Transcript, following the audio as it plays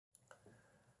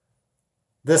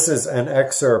This is an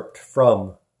excerpt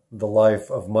from The Life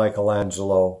of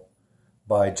Michelangelo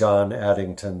by John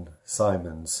Addington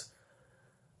Symonds,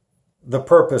 the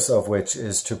purpose of which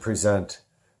is to present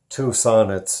two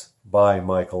sonnets by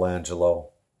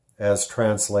Michelangelo, as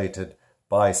translated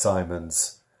by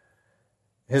Symonds.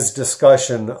 His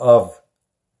discussion of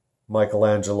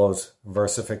Michelangelo's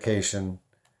versification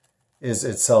is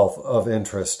itself of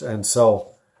interest, and so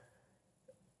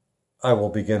I will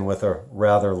begin with a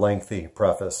rather lengthy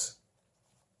preface.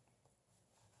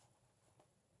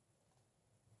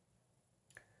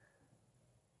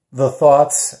 The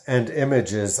thoughts and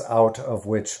images out of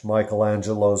which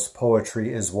Michelangelo's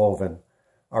poetry is woven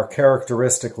are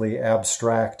characteristically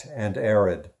abstract and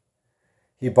arid.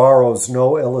 He borrows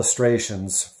no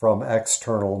illustrations from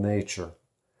external nature.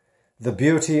 The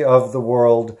beauty of the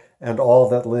world and all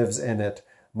that lives in it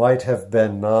might have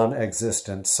been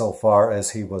non-existent so far as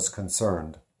he was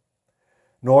concerned.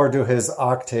 Nor do his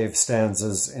octave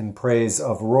stanzas in praise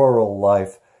of rural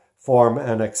life form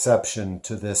an exception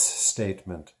to this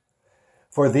statement.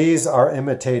 For these are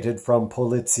imitated from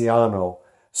Poliziano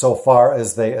so far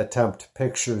as they attempt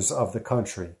pictures of the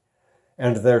country,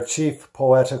 and their chief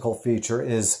poetical feature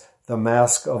is the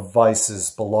mask of vices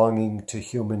belonging to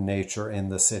human nature in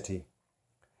the city.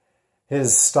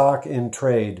 His stock in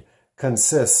trade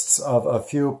consists of a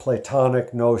few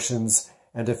Platonic notions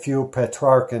and a few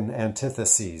Petrarchan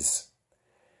antitheses.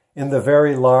 In the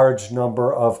very large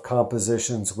number of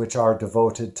compositions which are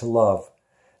devoted to love,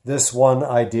 this one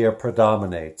idea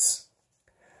predominates: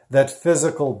 that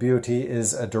physical beauty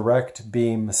is a direct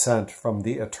beam sent from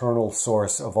the eternal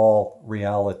source of all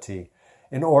reality,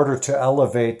 in order to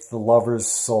elevate the lover's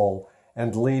soul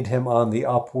and lead him on the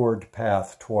upward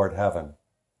path toward heaven.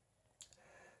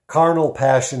 Carnal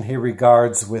passion he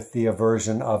regards with the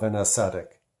aversion of an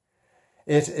ascetic.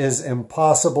 It is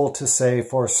impossible to say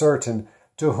for certain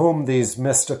to whom these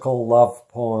mystical love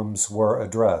poems were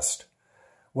addressed.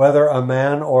 Whether a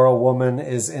man or a woman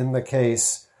is in the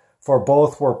case, for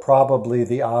both were probably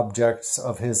the objects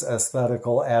of his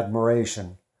aesthetical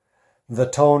admiration. The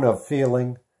tone of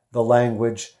feeling, the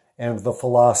language, and the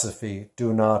philosophy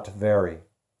do not vary.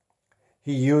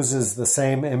 He uses the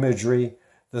same imagery,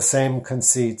 the same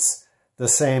conceits, the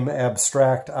same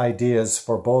abstract ideas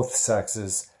for both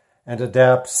sexes, and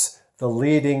adapts the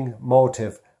leading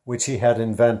motive which he had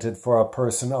invented for a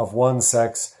person of one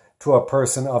sex to a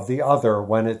person of the other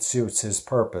when it suits his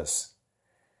purpose.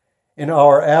 In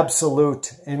our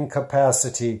absolute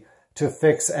incapacity to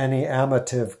fix any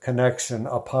amative connection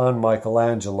upon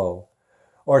Michelangelo,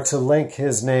 or to link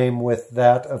his name with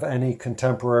that of any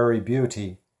contemporary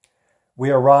beauty, we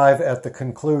arrive at the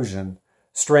conclusion,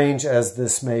 strange as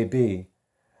this may be,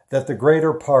 that the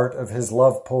greater part of his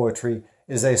love poetry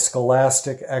is a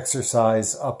scholastic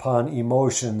exercise upon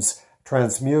emotions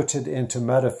transmuted into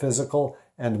metaphysical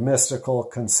and mystical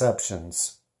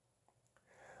conceptions.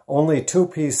 Only two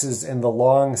pieces in the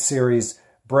long series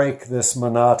break this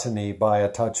monotony by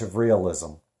a touch of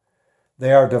realism.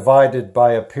 They are divided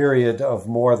by a period of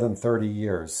more than 30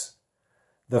 years.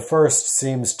 The first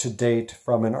seems to date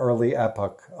from an early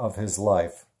epoch of his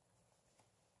life.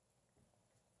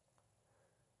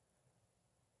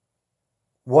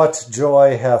 What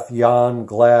joy hath yon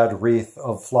glad wreath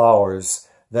of flowers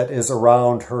that is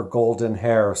around her golden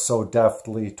hair so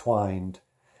deftly twined,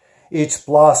 each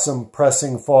blossom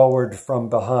pressing forward from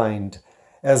behind,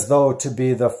 as though to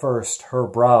be the first her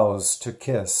brows to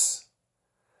kiss.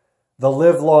 The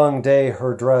livelong day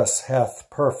her dress hath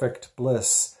perfect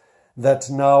bliss, that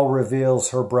now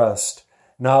reveals her breast,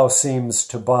 now seems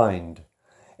to bind,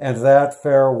 and that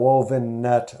fair woven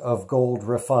net of gold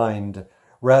refined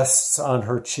rests on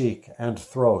her cheek and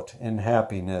throat in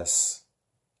happiness.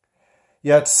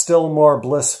 Yet still more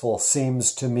blissful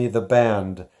seems to me the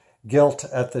band, gilt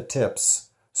at the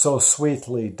tips, so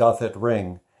sweetly doth it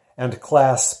ring, and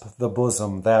clasp the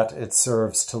bosom that it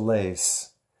serves to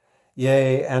lace.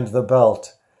 Yea, and the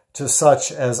belt, to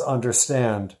such as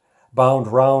understand, bound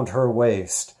round her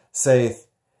waist, saith,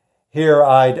 "Here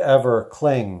I'd ever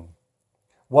cling.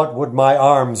 What would my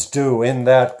arms do in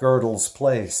that girdle's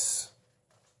place?"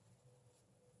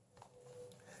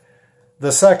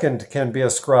 The second can be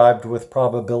ascribed with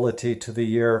probability to the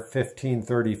year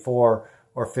 1534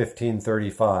 or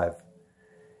 1535.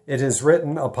 It is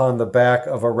written upon the back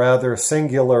of a rather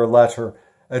singular letter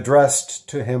addressed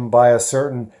to him by a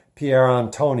certain Pier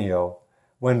Antonio,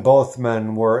 when both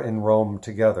men were in Rome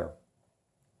together.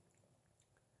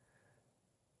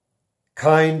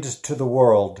 Kind to the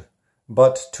world,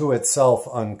 but to itself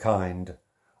unkind,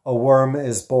 a worm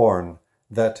is born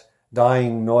that,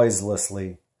 dying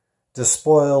noiselessly,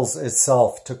 despoils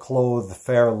itself to clothe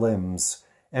fair limbs,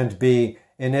 and be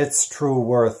in its true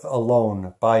worth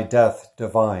alone by death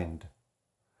divined.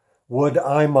 Would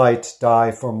I might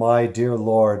die for my dear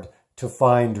Lord to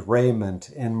find raiment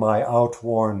in my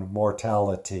outworn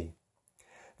mortality,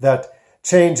 that,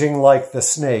 changing like the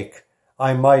snake,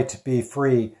 I might be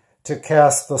free to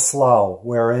cast the slough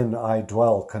wherein I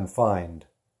dwell confined.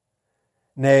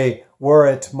 Nay, were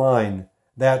it mine,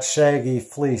 that shaggy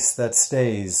fleece that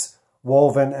stays,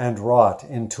 woven and wrought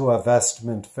into a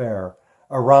vestment fair,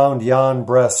 around yon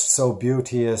breast so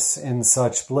beauteous in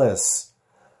such bliss,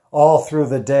 all through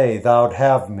the day thou'd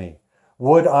have me,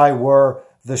 would I were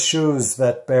the shoes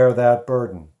that bear that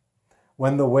burden.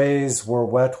 When the ways were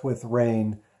wet with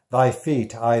rain, thy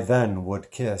feet I then would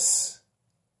kiss.